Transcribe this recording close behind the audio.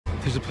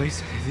There's a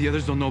place the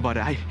others don't know about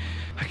it.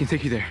 I can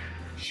take you there.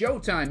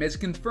 Showtime has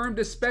confirmed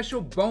a special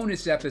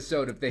bonus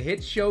episode of the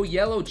hit show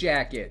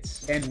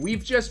Yellowjackets, and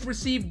we've just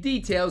received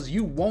details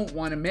you won't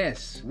want to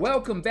miss.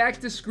 Welcome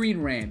back to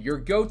ScreenRant, your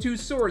go-to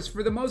source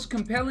for the most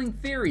compelling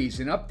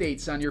theories and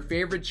updates on your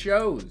favorite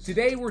shows.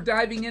 Today we're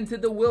diving into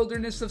the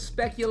wilderness of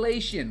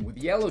speculation with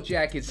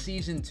Yellowjackets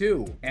Season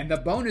 2, and the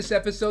bonus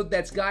episode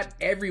that's got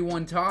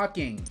everyone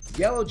talking.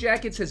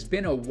 Yellowjackets has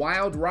been a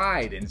wild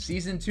ride, and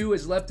Season 2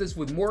 has left us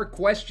with more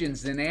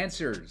questions than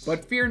answers.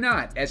 But fear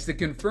not, as the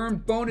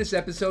confirmed bonus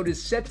episode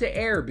is set to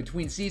air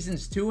between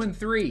Seasons 2 and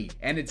 3,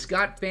 and it's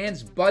got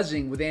fans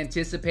buzzing with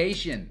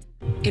anticipation.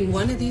 In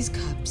one of these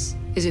cups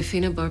is a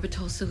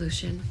phenobarbital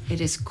solution.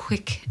 It is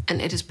quick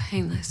and it is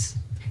painless.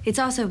 It's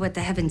also what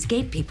the Heaven's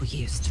Gate people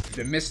used.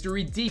 The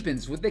mystery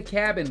deepens with the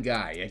cabin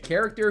guy, a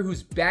character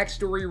whose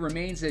backstory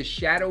remains as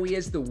shadowy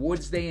as the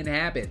woods they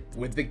inhabit.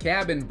 With the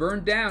cabin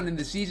burned down in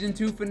the Season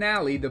 2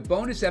 finale, the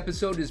bonus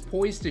episode is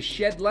poised to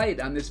shed light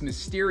on this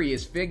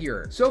mysterious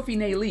figure. Sophie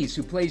Nélisse,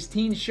 who plays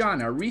Teen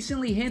Shauna,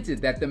 recently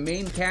hinted that the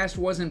main cast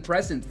wasn't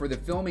present for the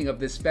filming of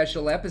this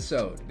special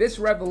episode. This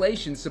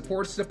revelation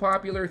supports the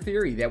popular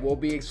theory that we'll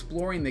be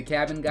exploring the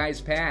cabin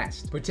guy's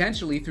past,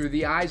 potentially through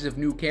the eyes of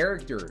new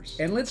characters.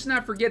 And let's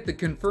not forget the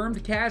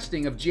confirmed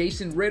casting of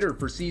Jason Ritter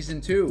for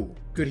Season 2.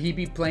 Could he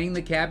be playing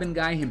the cabin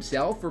guy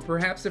himself, or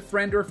perhaps a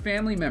friend or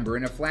family member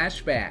in a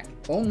flashback?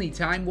 Only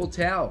time will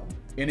tell.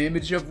 An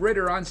image of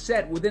Ritter on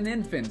set with an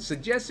infant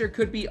suggests there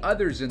could be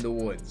others in the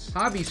woods.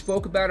 Javi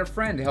spoke about a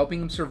friend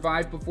helping him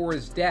survive before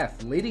his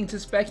death, leading to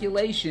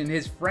speculation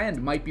his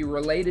friend might be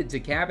related to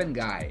Cabin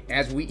Guy.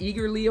 As we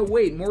eagerly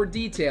await more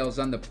details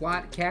on the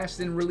plot,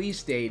 cast, and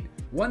release date,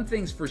 one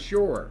thing's for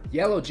sure,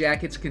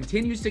 Yellowjackets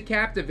continues to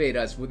captivate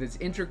us with its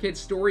intricate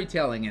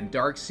storytelling and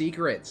dark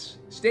secrets.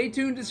 Stay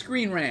tuned to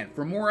ScreenRant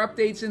for more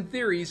updates and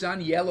theories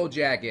on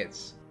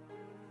Yellowjackets.